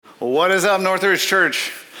What is up, Northridge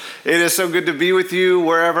Church? It is so good to be with you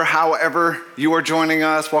wherever, however you are joining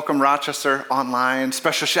us. Welcome, Rochester Online.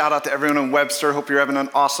 Special shout out to everyone in Webster. Hope you're having an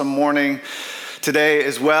awesome morning today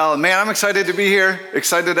as well. Man, I'm excited to be here.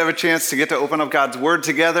 Excited to have a chance to get to open up God's Word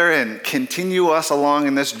together and continue us along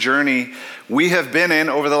in this journey we have been in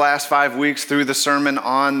over the last 5 weeks through the Sermon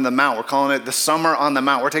on the Mount. We're calling it the Summer on the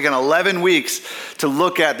Mount. We're taking 11 weeks to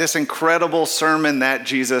look at this incredible sermon that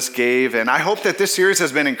Jesus gave. And I hope that this series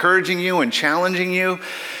has been encouraging you and challenging you.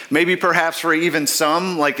 Maybe perhaps for even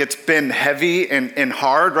some, like it's been heavy and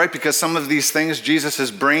hard, right? Because some of these things Jesus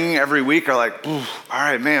is bringing every week are like, all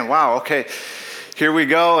right, man, wow, okay, here we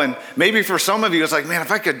go. And maybe for some of you, it's like, man,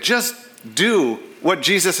 if I could just do what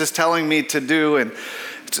Jesus is telling me to do. And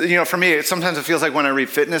you know, for me, sometimes it feels like when I read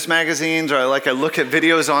fitness magazines or I look at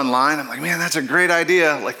videos online, I'm like, man, that's a great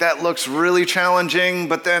idea. Like that looks really challenging.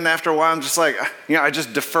 But then after a while, I'm just like, I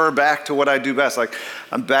just defer back to what I do best. Like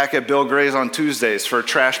I'm back at Bill Gray's on Tuesdays for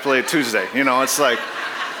Trash Play Tuesday. You know, it's like,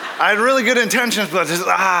 I had really good intentions, but just,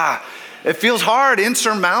 it feels hard,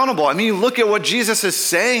 insurmountable. I mean, you look at what Jesus is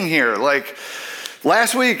saying here. Like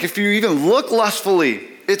last week, if you even look lustfully,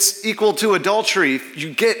 it's equal to adultery. If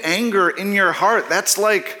you get anger in your heart, that's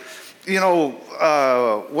like,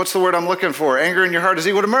 what's the word I'm looking for? Anger in your heart is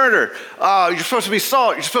equal to murder. You're supposed to be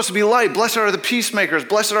salt. You're supposed to be light. Blessed are the peacemakers.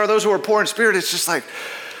 Blessed are those who are poor in spirit. It's just like,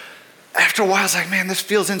 after a while, it's like, man, this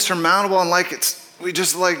feels insurmountable. And like, we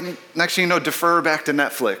just like, next thing you know, defer back to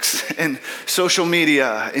Netflix and social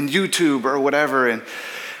media and YouTube or whatever. And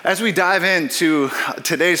as we dive into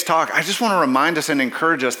today's talk, I just want to remind us and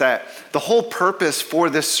encourage us that the whole purpose for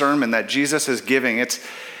this sermon that Jesus is giving, it's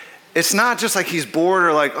not just like he's bored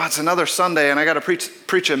or like, it's another Sunday and I got to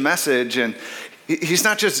preach a message. And he's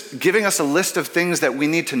not just giving us a list of things that we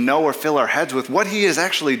need to know or fill our heads with. What he is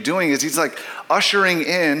actually doing is he's like ushering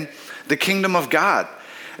in the kingdom of God.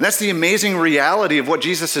 And that's the amazing reality of what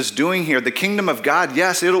Jesus is doing here. The kingdom of God,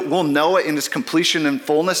 yes, we'll know it in its completion and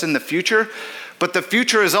fullness in the future. But the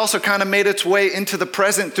future has also kind of made its way into the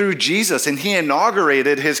present through Jesus. And he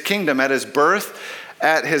inaugurated his kingdom at his birth,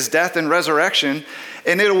 at his death and resurrection.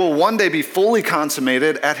 And it will one day be fully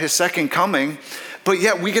consummated at his second coming. But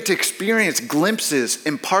yet we get to experience glimpses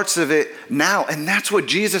and parts of it now. And that's what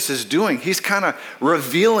Jesus is doing. He's kind of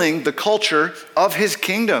revealing the culture of his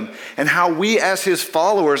kingdom and how we as his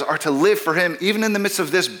followers are to live for him, even in the midst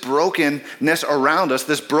of this brokenness around us,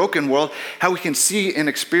 this broken world, how we can see and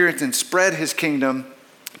experience and spread his kingdom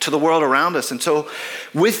to the world around us. And so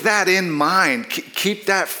with that in mind, keep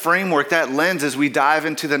that framework, that lens as we dive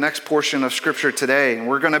into the next portion of scripture today. And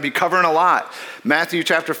we're going to be covering a lot. Matthew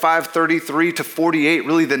chapter 5, 33 to 48,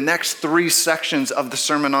 really the next three sections of the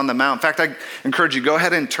Sermon on the Mount. In fact, I encourage you, go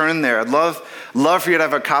ahead and turn there. I'd love for you to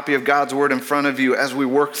have a copy of God's Word in front of you as we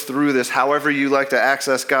work through this, however you like to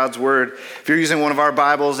access God's Word. If you're using one of our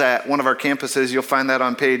Bibles at one of our campuses, you'll find that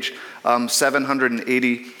on page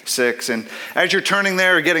 786. And as you're turning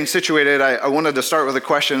there or getting situated, I wanted to start with a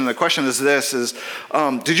question. And the question is this,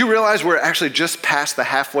 did you realize we're actually just past the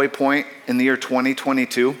halfway point in the year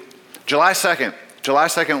 2022? July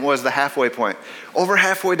 2nd was the halfway point. Over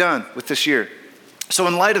halfway done with this year. So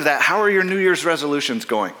in light of that, how are your New Year's resolutions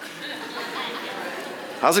going?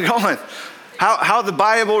 How's it going? How the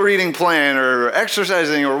Bible reading plan or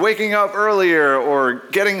exercising or waking up earlier or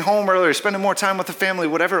getting home earlier, spending more time with the family,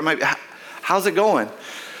 whatever it might be. How's it going?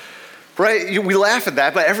 Right? We laugh at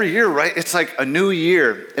that, but every year, right? It's like a new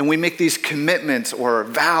year and we make these commitments or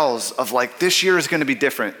vows of like, this year is going to be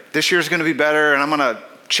different. This year is going to be better and I'm going to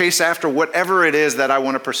chase after whatever it is that I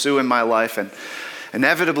want to pursue in my life. And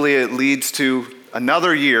inevitably it leads to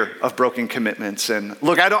another year of broken commitments. And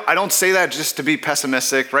look, I don't say that just to be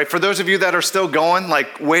pessimistic, right? For those of you that are still going,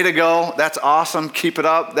 like, way to go. That's awesome. Keep it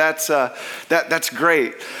up. That's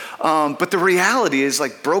great. But the reality is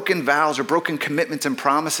like broken vows or broken commitments and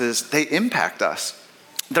promises, they impact us.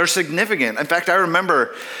 They're significant. In fact, I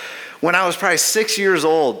remember when I was probably 6 years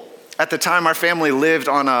old, at the time, our family lived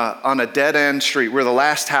on a dead-end street. We're the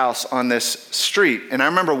last house on this street. And I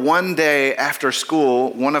remember one day after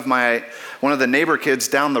school, one of the neighbor kids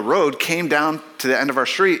down the road came down to the end of our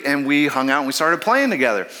street and we hung out and we started playing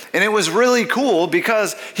together. And it was really cool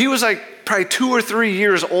because he was like probably 2 or 3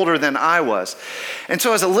 years older than I was. And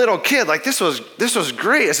so as a little kid, like this was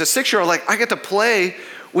great. As a 6-year-old, like I get to play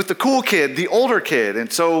with the cool kid, the older kid. And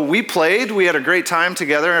so we played, we had a great time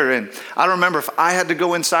together. And I don't remember if I had to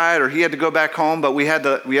go inside or he had to go back home, but we had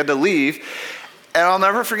to leave. And I'll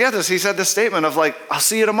never forget this. He said this statement of like, I'll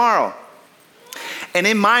see you tomorrow. And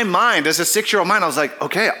in my mind, as a 6-year-old mind, I was like,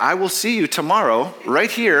 okay, I will see you tomorrow right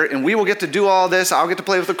here and we will get to do all this. I'll get to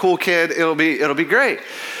play with the cool kid. It'll be great.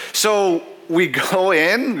 So we go,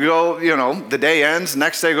 the day ends,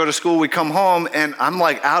 next day go to school, we come home, and I'm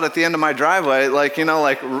like out at the end of my driveway,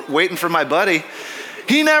 waiting for my buddy.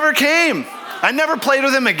 He never came. I never played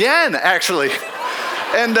with him again, actually.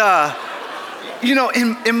 And,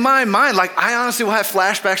 in my mind, I honestly will have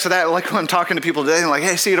flashbacks to that, like when I'm talking to people today, and like,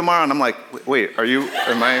 hey, see you tomorrow. And I'm like, wait, really?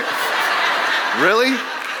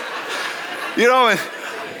 And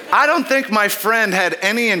I don't think my friend had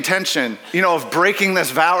any intention, of breaking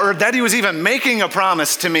this vow or that he was even making a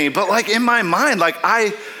promise to me. But in my mind,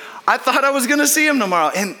 I thought I was going to see him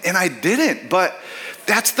tomorrow and I didn't. But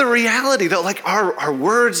that's the reality that our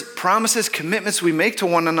words, promises, commitments we make to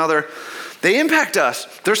one another, they impact us.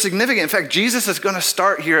 They're significant. In fact, Jesus is going to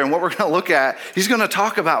start here, and what we're going to look at, he's going to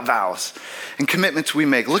talk about vows and commitments we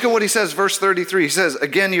make. Look at what he says, verse 33. He says,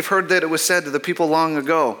 again, you've heard that it was said to the people long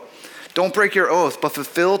ago, don't break your oath, but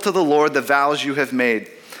fulfill to the Lord the vows you have made.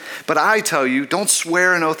 But I tell you, don't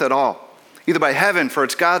swear an oath at all, either by heaven, for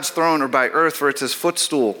it's God's throne, or by earth, for it's his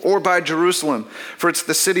footstool, or by Jerusalem, for it's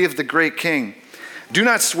the city of the great king. Do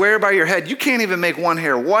not swear by your head. You can't even make one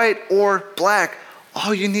hair white or black.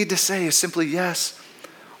 All you need to say is simply yes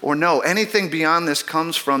or no. Anything beyond this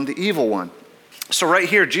comes from the evil one. So right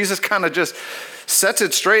here, Jesus kind of just sets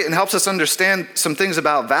it straight and helps us understand some things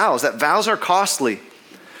about vows, that vows are costly.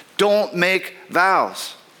 Don't make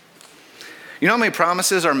vows. You know how many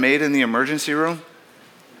promises are made in the emergency room?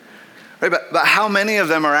 Right, but how many of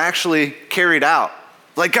them are actually carried out?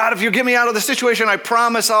 Like, God, if you get me out of the situation, I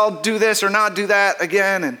promise I'll do this or not do that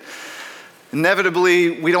again. And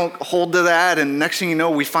inevitably, we don't hold to that. And next thing you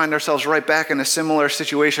know, we find ourselves right back in a similar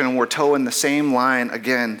situation and we're towing the same line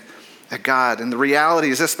again at God. And the reality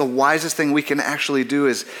is this, the wisest thing we can actually do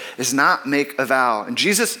is not make a vow. And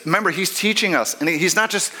Jesus, remember, he's teaching us. And he's not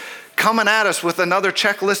just coming at us with another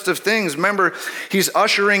checklist of things. Remember, he's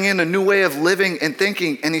ushering in a new way of living and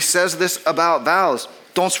thinking. And he says this about vows.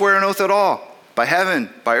 Don't swear an oath at all. By heaven,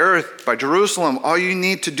 by earth, by Jerusalem, all you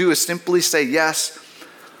need to do is simply say yes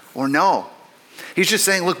or no. He's just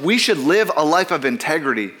saying, look, we should live a life of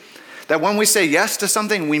integrity. That when we say yes to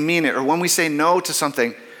something, we mean it. Or when we say no to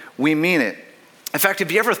something, we mean it. In fact, have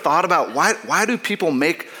you ever thought about why do people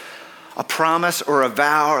make a promise or a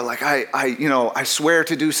vow or I swear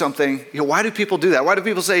to do something? Why do people do that? Why do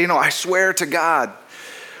people say, I swear to God?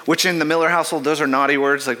 Which in the Miller household, those are naughty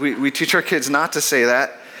words. We teach our kids not to say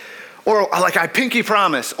that. Or I pinky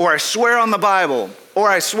promise, or I swear on the Bible, or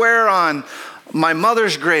I swear on my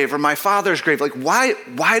mother's grave or my father's grave.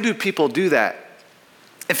 Why do people do that?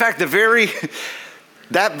 In fact, that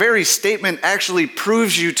very statement actually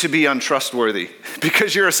proves you to be untrustworthy,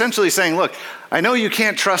 because you're essentially saying, look, I know you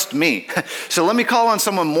can't trust me, so let me call on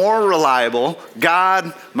someone more reliable,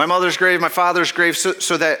 God, my mother's grave, my father's grave,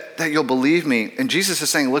 so that you'll believe me. And Jesus is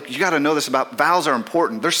saying, look, you got to know this about vows are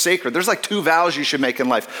important. They're sacred. There's 2 vows you should make in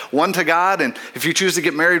life. One to God, and if you choose to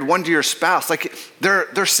get married, one to your spouse.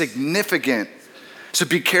 They're significant. So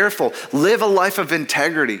be careful. Live a life of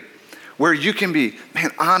integrity where you can be,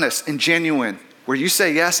 honest and genuine, where you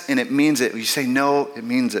say yes and it means it. You say no, it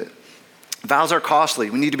means it. Vows are costly.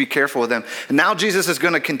 We need to be careful with them. And now Jesus is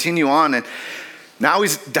going to continue on, and now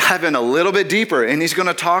he's diving a little bit deeper, and he's going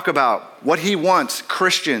to talk about what he wants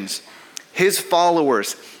Christians, his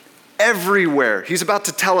followers, everywhere. He's about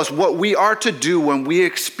to tell us what we are to do when we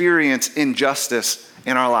experience injustice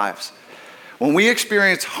in our lives. When we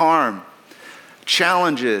experience harm,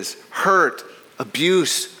 challenges, hurt,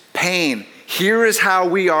 abuse, pain, here is how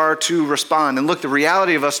we are to respond. And look, the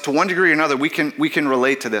reality of us, to one degree or another, we can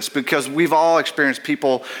relate to this because we've all experienced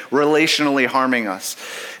people relationally harming us.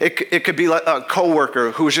 It could be like a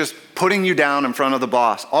coworker who's just putting you down in front of the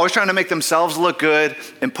boss, always trying to make themselves look good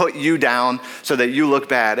and put you down so that you look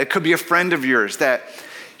bad. It could be a friend of yours that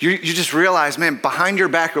you just realize, behind your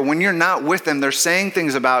back, or when you're not with them, they're saying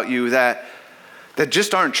things about you that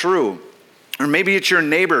just aren't true. Or maybe it's your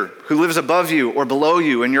neighbor who lives above you or below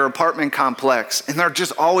you in your apartment complex, and they're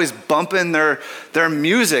just always bumping their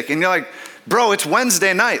music. And you're like, bro, it's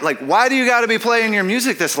Wednesday night. Why do you got to be playing your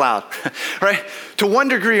music this loud? Right? To one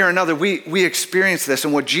degree or another, we experience this.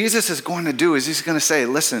 And what Jesus is going to do is he's going to say,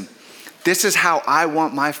 listen, this is how I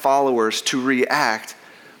want my followers to react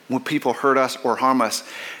when people hurt us or harm us.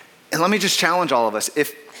 And let me just challenge all of us.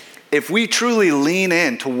 If we truly lean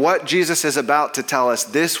in to what Jesus is about to tell us,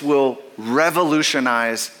 this will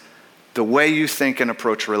revolutionize the way you think and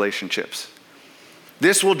approach relationships.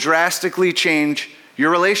 This will drastically change your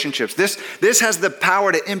relationships. This has the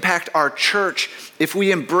power to impact our church if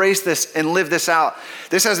we embrace this and live this out.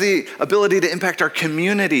 This has the ability to impact our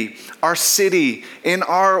community, our city, in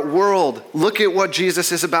our world. Look at what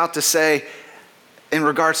Jesus is about to say. in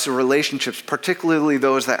regards to relationships, particularly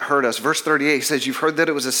those that hurt us. Verse 38, he says, you've heard that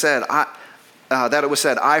it was said,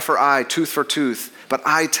 eye for eye, tooth for tooth. But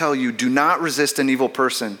I tell you, do not resist an evil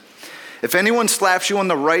person. If anyone slaps you on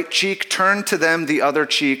the right cheek, turn to them the other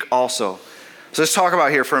cheek also. So let's talk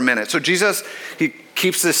about here for a minute. So Jesus, he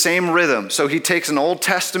keeps the same rhythm. So he takes an Old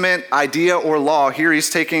Testament idea or law. Here he's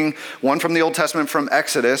taking one from the Old Testament from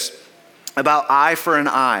Exodus about eye for an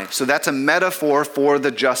eye. So that's a metaphor for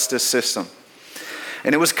the justice system.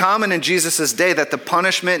 And it was common in Jesus' day that the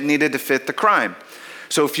punishment needed to fit the crime.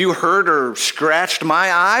 So if you hurt or scratched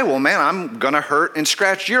my eye, well, man, I'm going to hurt and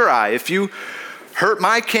scratch your eye. If you hurt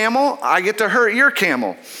my camel, I get to hurt your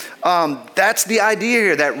camel. That's the idea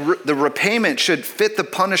here, that the repayment should fit the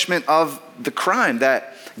punishment of the crime,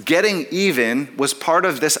 that getting even was part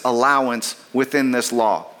of this allowance within this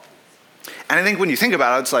law. And I think when you think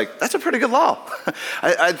about it, it's like, that's a pretty good law.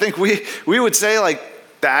 I think we would say like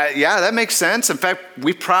that, yeah, that makes sense. In fact,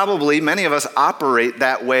 many of us operate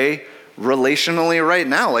that way relationally right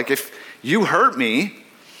now. Like if you hurt me,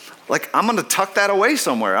 like I'm going to tuck that away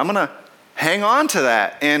somewhere. I'm going to hang on to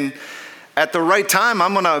that. And at the right time,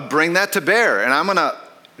 I'm going to bring that to bear. And I'm going to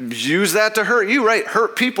use that to hurt you, right?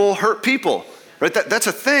 Hurt people, right? That's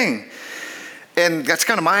a thing. And that's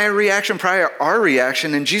kind of my reaction, probably our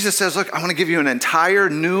reaction. And Jesus says, look, I want to give you an entire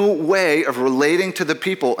new way of relating to the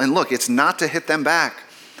people. And look, it's not to hit them back.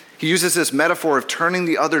 He uses this metaphor of turning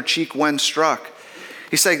the other cheek when struck.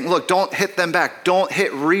 He's saying, look, don't hit them back. Don't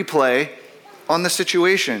hit replay on the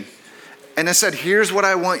situation. And instead, here's what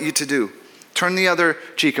I want you to do. Turn the other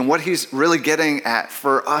cheek. And what he's really getting at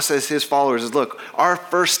for us as his followers is, look, our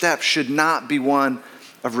first step should not be one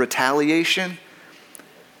of retaliation.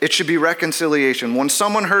 It should be reconciliation. When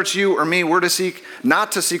someone hurts you or me, we're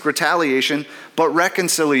not to seek retaliation, but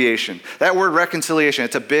reconciliation. That word reconciliation,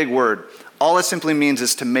 it's a big word. All it simply means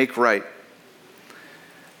is to make right.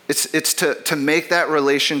 It's to make that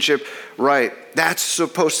relationship right. That's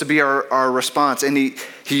supposed to be our response. And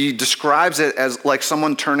he describes it as like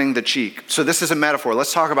someone turning the cheek. So this is a metaphor.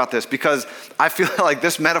 Let's talk about this because I feel like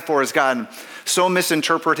this metaphor has gotten so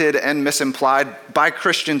misinterpreted and misimplied by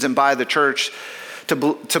Christians and by the church to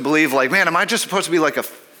believe like, man, am I just supposed to be like a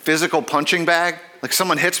physical punching bag? Like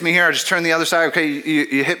someone hits me here, I just turn the other side. Okay,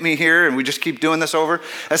 you hit me here and we just keep doing this over.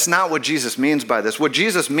 That's not what Jesus means by this. What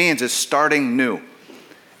Jesus means is starting new.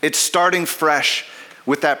 It's starting fresh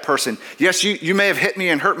with that person. Yes, you may have hit me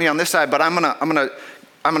and hurt me on this side, but I'm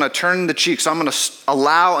gonna turn the cheek. So I'm gonna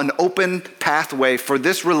allow an open pathway for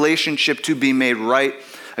this relationship to be made right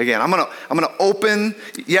again. I'm gonna open.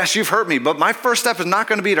 Yes, you've hurt me, but my first step is not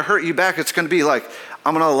going to be to hurt you back. It's going to be like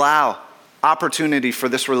I'm going to allow opportunity for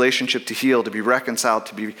this relationship to heal, to be reconciled,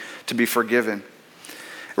 to be forgiven.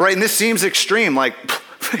 Right? And this seems extreme. Like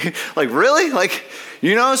really? Like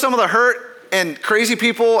some of the hurt and crazy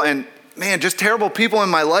people and, man, just terrible people in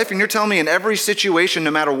my life. And you're telling me in every situation,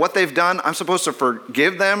 no matter what they've done, I'm supposed to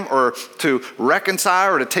forgive them or to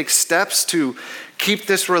reconcile or to take steps to keep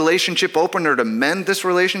this relationship open or to mend this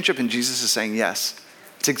relationship? And Jesus is saying, yes,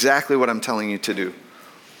 it's exactly what I'm telling you to do.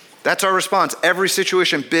 That's our response. Every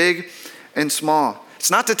situation, big and small.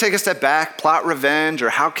 It's not to take a step back, plot revenge,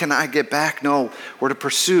 or how can I get back? No, we're to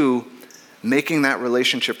pursue making that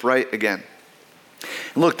relationship right again.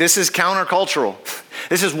 Look, this is countercultural.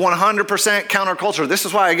 This is 100% countercultural. This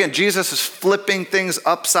is why, again, Jesus is flipping things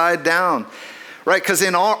upside down, right? Because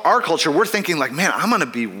in our culture, we're thinking like, man, I'm going to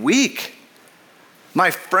be weak.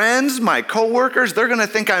 My friends, my coworkers, they're going to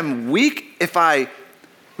think I'm weak if I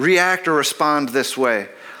react or respond this way.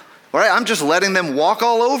 All right, I'm just letting them walk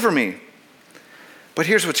all over me. But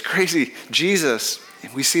here's what's crazy. Jesus,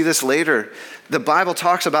 we see this later, the Bible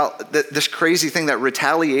talks about this crazy thing that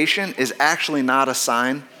retaliation is actually not a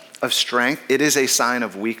sign of strength. It is a sign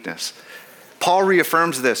of weakness. Paul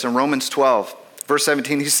reaffirms this in Romans 12, verse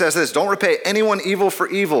 17. He says this, don't repay anyone evil for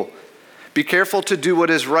evil. Be careful to do what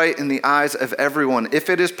is right in the eyes of everyone. If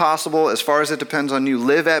it is possible, as far as it depends on you,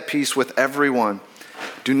 live at peace with everyone.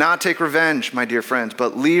 Do not take revenge, my dear friends,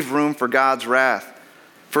 but leave room for God's wrath.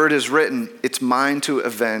 For it is written, it's mine to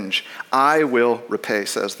avenge. I will repay,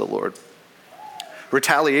 says the Lord.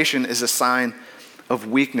 Retaliation is a sign of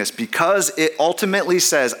weakness because it ultimately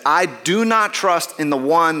says, I do not trust in the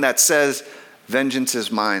one that says, vengeance is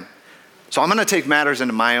mine. So I'm going to take matters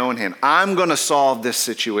into my own hand. I'm going to solve this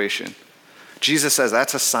situation. Jesus says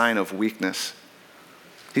that's a sign of weakness.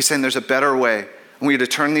 He's saying there's a better way. I want you to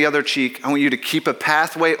turn the other cheek. I want you to keep a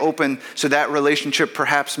pathway open so that relationship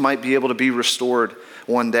perhaps might be able to be restored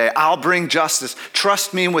one day. I'll bring justice.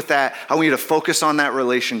 Trust me with that. I want you to focus on that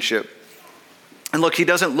relationship. And look, he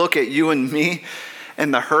doesn't look at you and me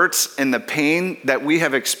and the hurts and the pain that we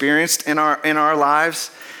have experienced in our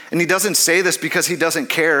lives. And he doesn't say this because he doesn't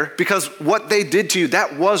care, because what they did to you,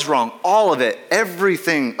 that was wrong. All of it,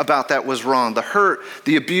 everything about that was wrong. The hurt,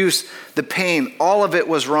 the abuse, the pain, all of it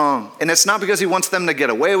was wrong. And it's not because he wants them to get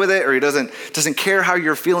away with it or he doesn't care how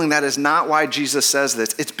you're feeling. That is not why Jesus says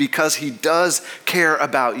this. It's because he does care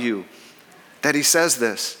about you that he says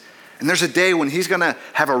this. And there's a day when he's going to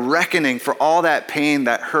have a reckoning for all that pain,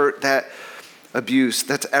 that hurt, that abuse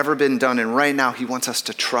that's ever been done. And right now he wants us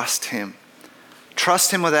to trust him.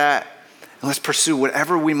 Trust him with that, and let's pursue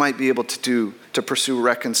whatever we might be able to do to pursue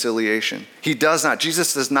reconciliation.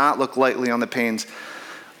 Jesus does not look lightly on the pains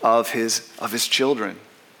of his children.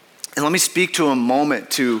 And let me speak to a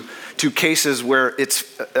moment to cases where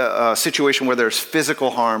it's a situation where there's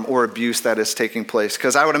physical harm or abuse that is taking place.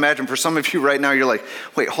 Because I would imagine for some of you right now, you're like,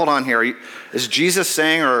 wait, hold on here. Is Jesus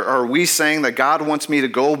saying, or are we saying that God wants me to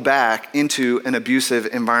go back into an abusive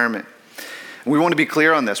environment? We want to be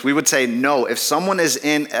clear on this. We would say no. If someone is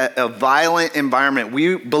in a violent environment,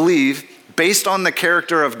 we believe, based on the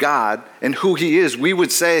character of God and who he is, we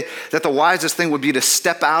would say that the wisest thing would be to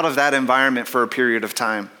step out of that environment for a period of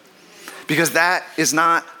time, because that is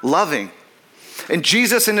not loving. And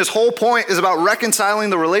Jesus, in his whole point, is about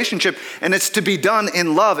reconciling the relationship, and it's to be done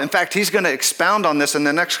in love. In fact, he's going to expound on this in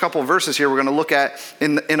the next couple of verses here we're going to look at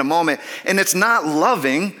in a moment. And it's not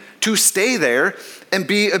loving to stay there and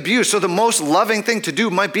be abused. So the most loving thing to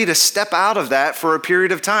do might be to step out of that for a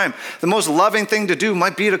period of time. The most loving thing to do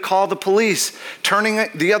might be to call the police. Turning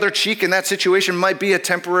the other cheek in that situation might be a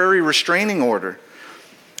temporary restraining order.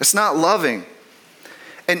 It's not loving.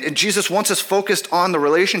 And Jesus wants us focused on the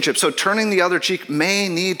relationship. So turning the other cheek may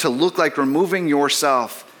need to look like removing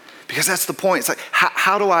yourself, because that's the point. It's like,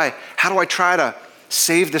 how do I try to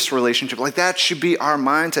save this relationship? Like, that should be our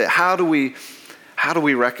mindset. How do we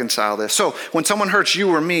reconcile this? So when someone hurts you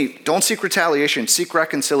or me, don't seek retaliation, seek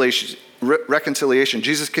reconciliation.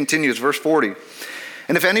 Jesus continues, verse 40.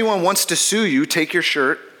 And if anyone wants to sue you, take your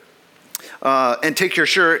shirt,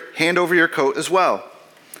 hand over your coat as well.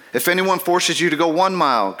 If anyone forces you to go 1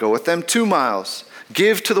 mile, go with them 2 miles.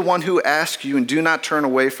 Give to the one who asks you, and do not turn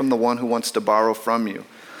away from the one who wants to borrow from you.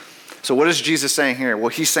 So what is Jesus saying here? Well,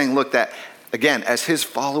 he's saying, look, that again, as his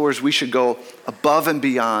followers, we should go above and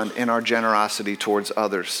beyond in our generosity towards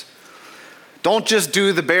others. Don't just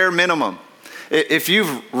do the bare minimum. If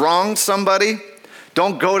you've wronged somebody,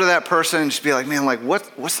 don't go to that person and just be like, man, like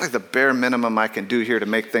what's like the bare minimum I can do here to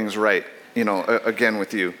make things right, again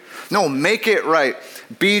with you. No, make it right.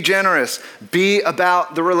 Be generous. Be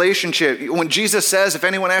about the relationship. When Jesus says, if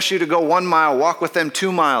anyone asks you to go 1 mile, walk with them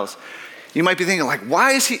 2 miles, you might be thinking, like,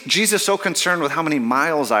 why is Jesus so concerned with how many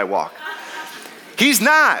miles I walk? He's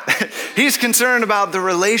not. He's concerned about the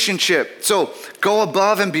relationship. So go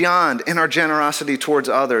above and beyond in our generosity towards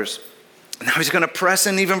others. Now he's going to press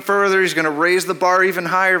in even further. He's going to raise the bar even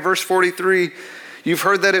higher. Verse 43, you've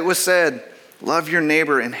heard that it was said, love your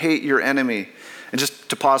neighbor and hate your enemy. And just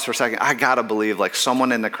to pause for a second, I got to believe like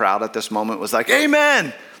someone in the crowd at this moment was like,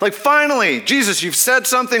 amen. Like, finally, Jesus, you've said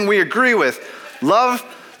something we agree with. Love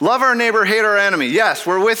our neighbor, hate our enemy. Yes,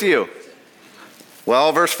 we're with you.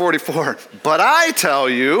 Well, verse 44, but I tell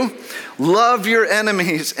you, love your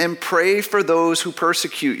enemies and pray for those who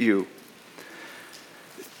persecute you.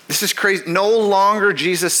 This is crazy. No longer,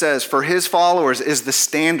 Jesus says, for his followers is the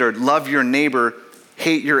standard, love your neighbor,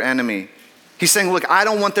 hate your enemy. He's saying, look, I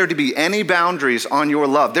don't want there to be any boundaries on your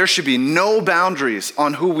love. There should be no boundaries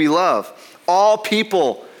on who we love. All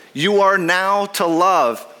people you are now to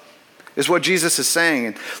love is what Jesus is saying.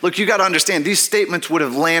 And look, you got to understand, these statements would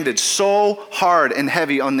have landed so hard and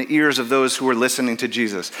heavy on the ears of those who were listening to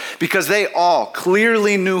Jesus, because they all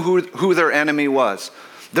clearly knew who their enemy was.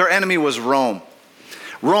 Their enemy was Rome.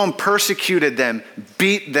 Rome persecuted them,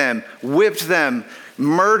 beat them, whipped them,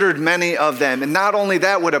 murdered many of them. And not only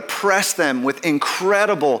that, would oppress them with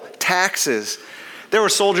incredible taxes. There were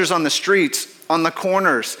soldiers on the streets, on the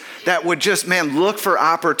corners, that would just, look for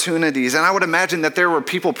opportunities. And I would imagine that there were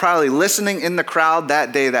people probably listening in the crowd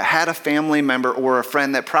that day that had a family member or a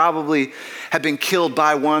friend that probably had been killed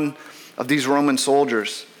by one of these Roman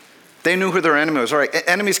soldiers. They knew who their enemy was. All right,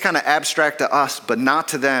 enemy's kind of abstract to us, but not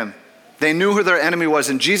to them. They knew who their enemy was.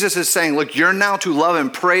 And Jesus is saying, look, you're now to love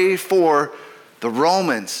and pray for the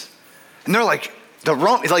Romans. And they're like,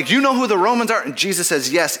 you know who the Romans are? And Jesus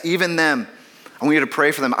says, yes, even them. I want you to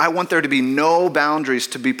pray for them. I want there to be no boundaries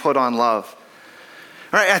to be put on love.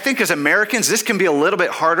 All right, I think as Americans, this can be a little bit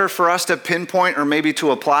harder for us to pinpoint or maybe to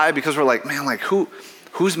apply, because we're like,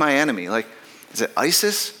 who's my enemy? Like, is it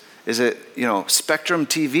ISIS? Is it, Spectrum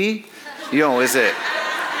TV? Is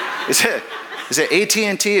it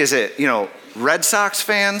AT&T? Is it, Red Sox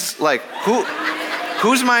fans? Like,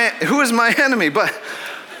 who is my enemy? But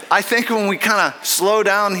I think when we kind of slow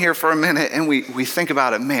down here for a minute and we think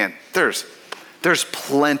about it, man, there's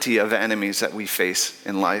plenty of enemies that we face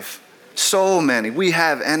in life. So many. We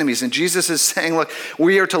have enemies. And Jesus is saying, look,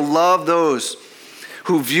 we are to love those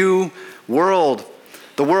who view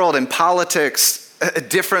the world and politics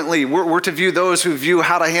differently. We're to view those who view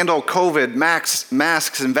how to handle COVID,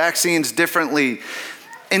 masks and vaccines differently.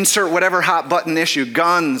 Insert whatever hot button issue,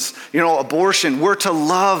 guns, abortion. We're to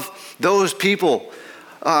love those people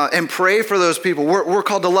and pray for those people. We're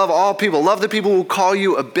called to love all people. Love the people who call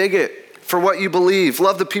you a bigot for what you believe.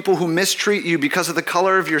 Love the people who mistreat you because of the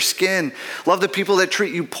color of your skin. Love the people that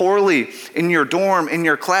treat you poorly in your dorm, in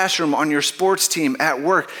your classroom, on your sports team, at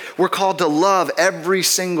work. We're called to love every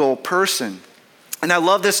single person. And I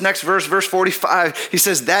love this next verse, verse 45. He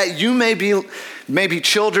says, that you may be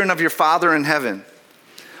children of your Father in heaven.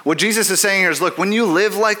 What Jesus is saying here is, look, when you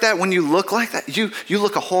live like that, when you look like that, you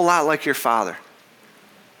look a whole lot like your Father.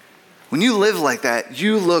 When you live like that,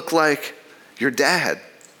 you look like your dad.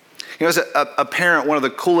 As a parent, one of the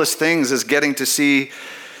coolest things is getting to see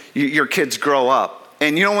your kids grow up.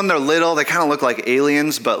 And when they're little, they kind of look like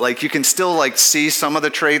aliens, but like you can still like see some of the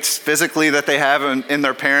traits physically that they have in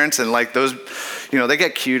their parents, and like those, they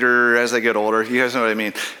get cuter as they get older. You guys know what I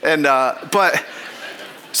mean? And but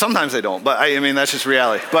sometimes they don't. But I mean that's just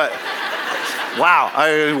reality. But wow,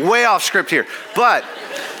 I'm way off script here. But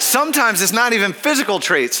sometimes it's not even physical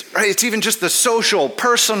traits, right? It's even just the social,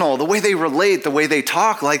 personal, the way they relate, the way they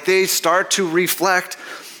talk, like they start to reflect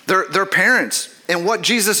their parents. And what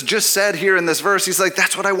Jesus just said here in this verse, he's like,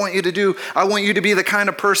 that's what I want you to do. I want you to be the kind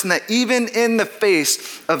of person that even in the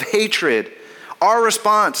face of hatred, our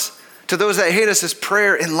response to those that hate us is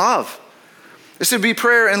prayer and love. This would be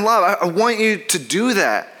prayer and love. I want you to do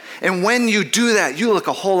that. And when you do that, you look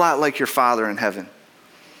a whole lot like your Father in heaven.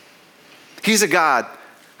 He's a God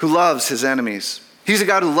who loves his enemies. He's a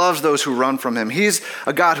God who loves those who run from him. He's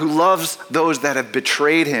a God who loves those that have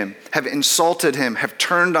betrayed him, have insulted him, have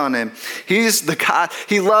turned on him. He's the God,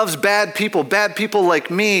 he loves bad people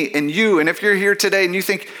like me and you. And if you're here today and you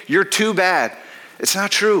think you're too bad, it's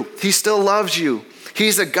not true. He still loves you.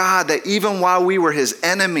 He's a God that even while we were his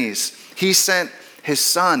enemies, he sent his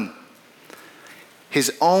son,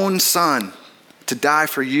 his own son, to die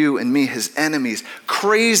for you and me, his enemies.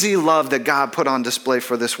 Crazy love that God put on display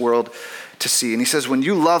for this world to see. And he says, when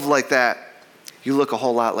you love like that, you look a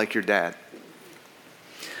whole lot like your dad.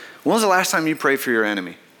 When was the last time you prayed for your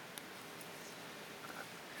enemy?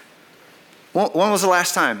 When was the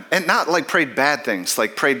last time? And not like prayed bad things,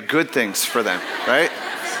 like prayed good things for them, right?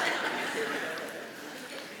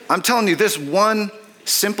 I'm telling you, this one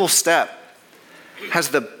simple step has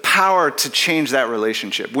the power to change that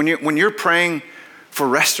relationship. When you're praying for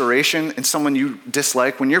restoration in someone you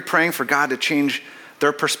dislike, when you're praying for God to change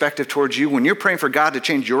their perspective towards you, when you're praying for God to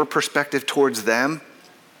change your perspective towards them,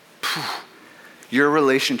 your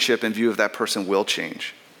relationship and view of that person will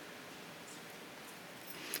change.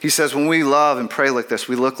 He says, when we love and pray like this,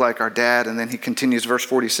 we look like our dad. And then he continues, verse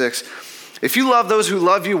 46. If you love those who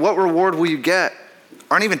love you, what reward will you get?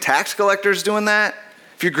 Aren't even tax collectors doing that?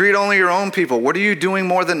 If you greet only your own people, what are you doing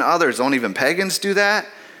more than others? Don't even pagans do that?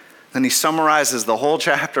 Then he summarizes the whole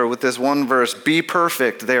chapter with this one verse. Be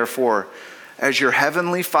perfect, therefore, as your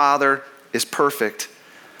heavenly Father is perfect.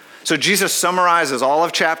 So Jesus summarizes all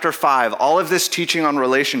of chapter 5, all of this teaching on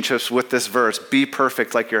relationships with this verse. Be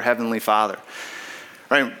perfect like your heavenly Father.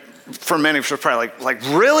 Right? For many of us, probably like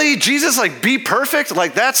really? Jesus, like be perfect?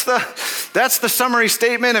 Like that's the summary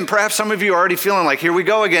statement. And perhaps some of you are already feeling like, here we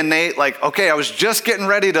go again, Nate. Like, okay, I was just getting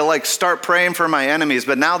ready to like start praying for my enemies,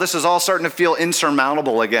 but now this is all starting to feel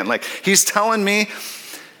insurmountable again. Like he's telling me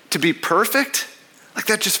to be perfect? Like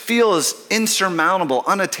that just feels insurmountable,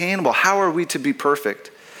 unattainable. How are we to be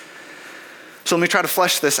perfect? So let me try to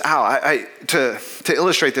flesh this out. To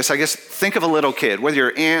illustrate this, I guess think of a little kid, whether you're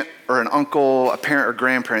an aunt or an uncle, a parent or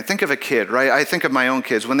grandparent. Think of a kid, right? I think of my own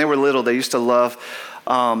kids. When they were little, they used to love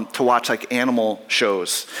to watch like animal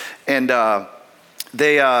shows. And I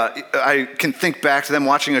can think back to them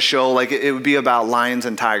watching a show, like it would be about lions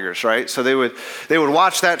and tigers, right? So they would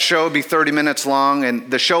watch that show, it'd be 30 minutes long,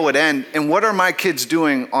 and the show would end. And what are my kids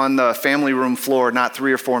doing on the family room floor not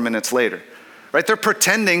 3 or 4 minutes later? Right? They're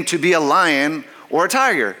pretending to be a lion or a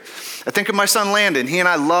tiger. I think of my son Landon. He and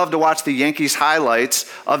I love to watch the Yankees highlights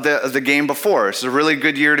of the game before. It's a really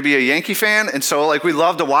good year to be a Yankee fan. And so like we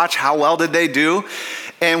love to watch how well did they do.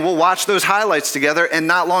 And we'll watch those highlights together. And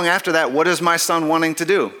not long after that, what is my son wanting to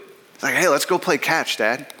do? It's like, hey, let's go play catch,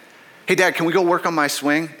 Dad. Hey, Dad, can we go work on my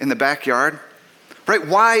swing in the backyard? Right?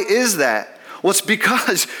 Why is that? Well, it's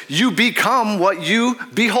because you become what you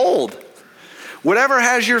behold. Whatever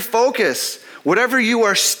has your focus, whatever you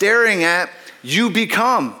are staring at, you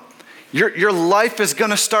become. Your life is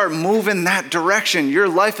going to start moving that direction. Your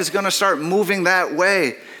life is going to start moving that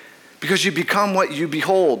way because you become what you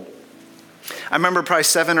behold. I remember probably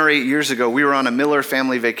 7 or 8 years ago, we were on a Miller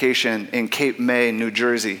family vacation in Cape May, New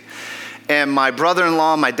Jersey. And my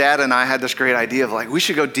brother-in-law, my dad, and I had this great idea of we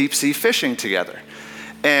should go deep sea fishing together.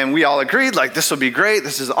 And we all agreed, this will be great.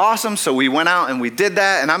 This is awesome. So we went out and we did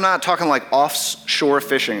that. And I'm not talking offshore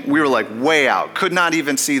fishing. We were way out, could not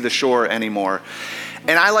even see the shore anymore.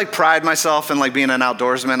 And I pride myself in being an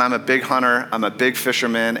outdoorsman. I'm a big hunter. I'm a big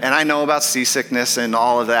fisherman. And I know about seasickness and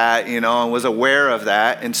all of that, and was aware of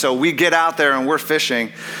that. And so we get out there and we're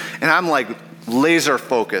fishing. And I'm laser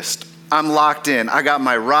focused. I'm locked in. I got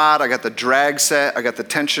my rod. I got the drag set. I got the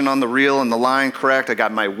tension on the reel and the line correct. I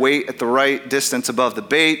got my weight at the right distance above the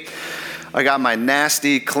bait. I got my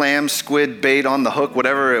nasty clam squid bait on the hook,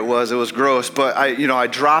 whatever it was. It was gross, but I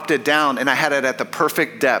dropped it down and I had it at the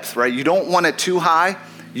perfect depth, right? You don't want it too high.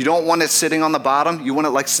 You don't want it sitting on the bottom. You want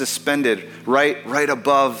it suspended right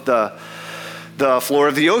above the floor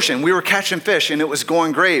of the ocean. We were catching fish and it was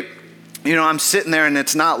going great. I'm sitting there and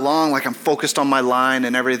it's not long, I'm focused on my line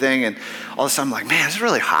and everything. And all of a sudden I'm man, it's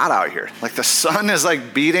really hot out here. The sun is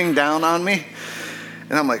beating down on me.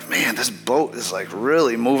 And I'm man, this boat is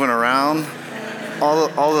really moving around all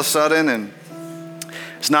of a sudden. And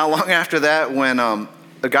it's not long after that when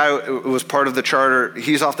the guy who was part of the charter,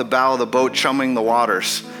 he's off the bow of the boat chumming the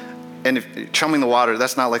waters. And if chumming the water,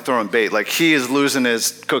 that's not throwing bait. He is losing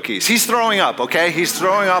his cookies. He's throwing up, okay? He's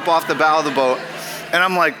throwing up off the bow of the boat. And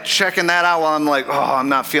I'm checking that out while I'm I'm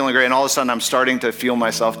not feeling great. And all of a sudden I'm starting to feel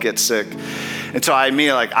myself get sick. And so I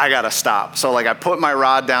immediately I gotta stop. So I put my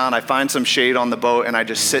rod down, I find some shade on the boat and I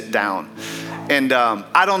just sit down. And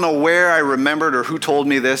I don't know where I remembered or who told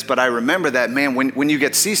me this, but I remember that, man, when you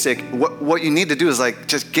get seasick, what you need to do is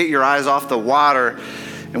just get your eyes off the water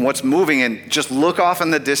and what's moving and just look off in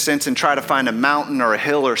the distance and try to find a mountain or a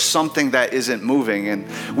hill or something that isn't moving. And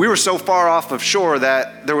we were so far off of shore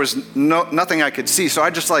that there was nothing I could see. So I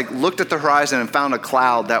just looked at the horizon and found a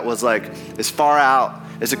cloud that was as far out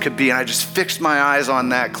as it could be. And I just fixed my eyes on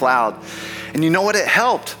that cloud. And you know what? It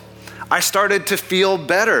helped. I started to feel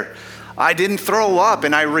better. I didn't throw up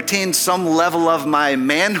and I retained some level of my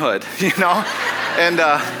manhood, And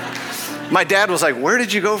my dad was where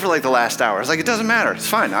did you go for the last hour? I was it doesn't matter. It's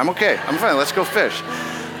fine. I'm okay. I'm fine. Let's go fish.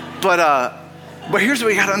 But here's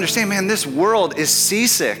what you got to understand, man. This world is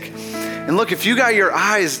seasick. And look, if you got your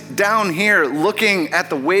eyes down here looking at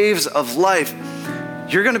the waves of life,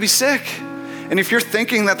 you're going to be sick. And if you're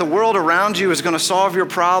thinking that the world around you is going to solve your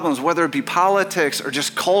problems, whether it be politics or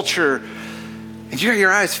just culture, and you got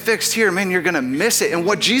your eyes fixed here, man, you're going to miss it. And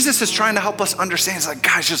what Jesus is trying to help us understand is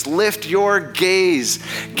guys, just lift your gaze.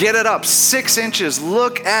 Get it up 6 inches.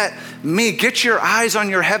 Look at me. Get your eyes on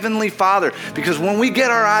your Heavenly Father. Because when we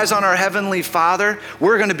get our eyes on our Heavenly Father,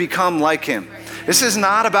 we're going to become like Him. This is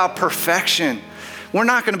not about perfection. We're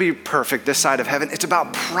not going to be perfect this side of heaven. It's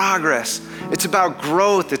about progress. It's about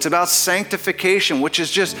growth. It's about sanctification, which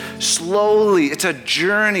is just slowly. It's a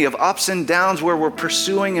journey of ups and downs where we're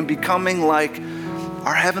pursuing and becoming like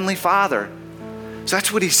our Heavenly Father. So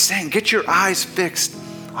that's what He's saying. Get your eyes fixed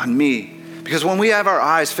on me. Because when we have our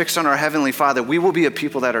eyes fixed on our Heavenly Father, we will be a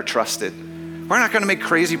people that are trusted. We're not going to make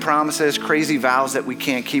crazy promises, crazy vows that we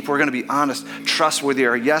can't keep. We're going to be honest, trustworthy.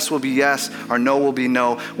 Our yes will be yes, our no will be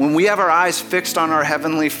no. When we have our eyes fixed on our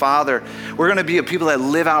Heavenly Father, we're going to be a people that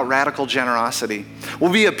live out radical generosity.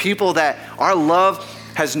 We'll be a people that our love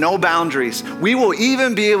has no boundaries. We will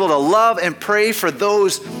even be able to love and pray for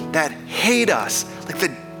those that hate us,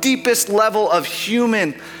 the deepest level of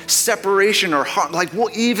human separation or harm. We'll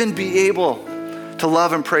even be able to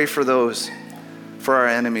love and pray for those, for our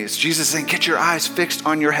enemies. Jesus is saying, get your eyes fixed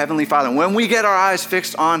on your Heavenly Father. And when we get our eyes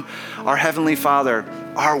fixed on our Heavenly Father,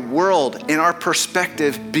 our world and our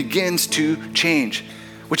perspective begins to change.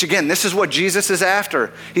 Which again, this is what Jesus is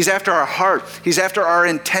after. He's after our heart. He's after our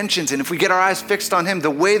intentions. And if we get our eyes fixed on Him, the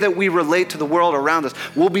way that we relate to the world around us,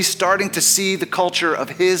 we'll be starting to see the culture of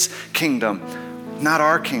His kingdom, not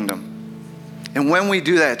our kingdom. And when we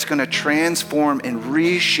do that, it's going to transform and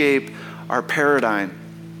reshape our paradigm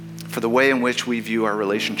for the way in which we view our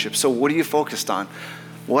relationships. So what are you focused on?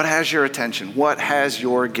 What has your attention? What has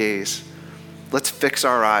your gaze? Let's fix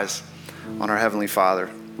our eyes on our Heavenly Father.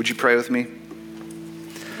 Would you pray with me?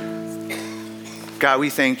 God,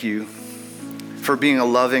 we thank You for being a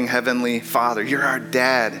loving Heavenly Father. You're our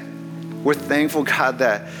dad. We're thankful, God,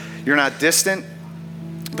 that You're not distant,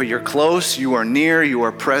 but You're close, You are near, You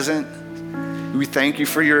are present. We thank you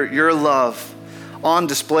for your love on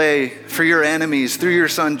display for your enemies through your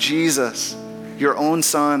son, Jesus, your own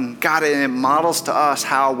son. God, and it models to us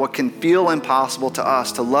how what can feel impossible to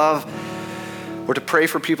us to love or to pray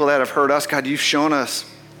for people that have hurt us. God, you've shown us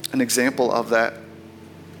an example of that.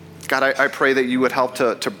 God, I pray that you would help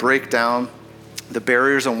to break down the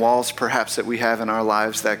barriers and walls perhaps that we have in our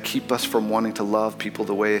lives that keep us from wanting to love people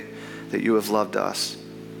the way that you have loved us.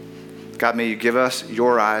 God, may you give us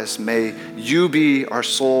your eyes. May you be our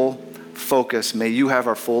sole focus. May you have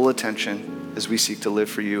our full attention as we seek to live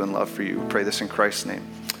for you and love for you. We pray this in Christ's name.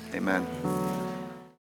 Amen.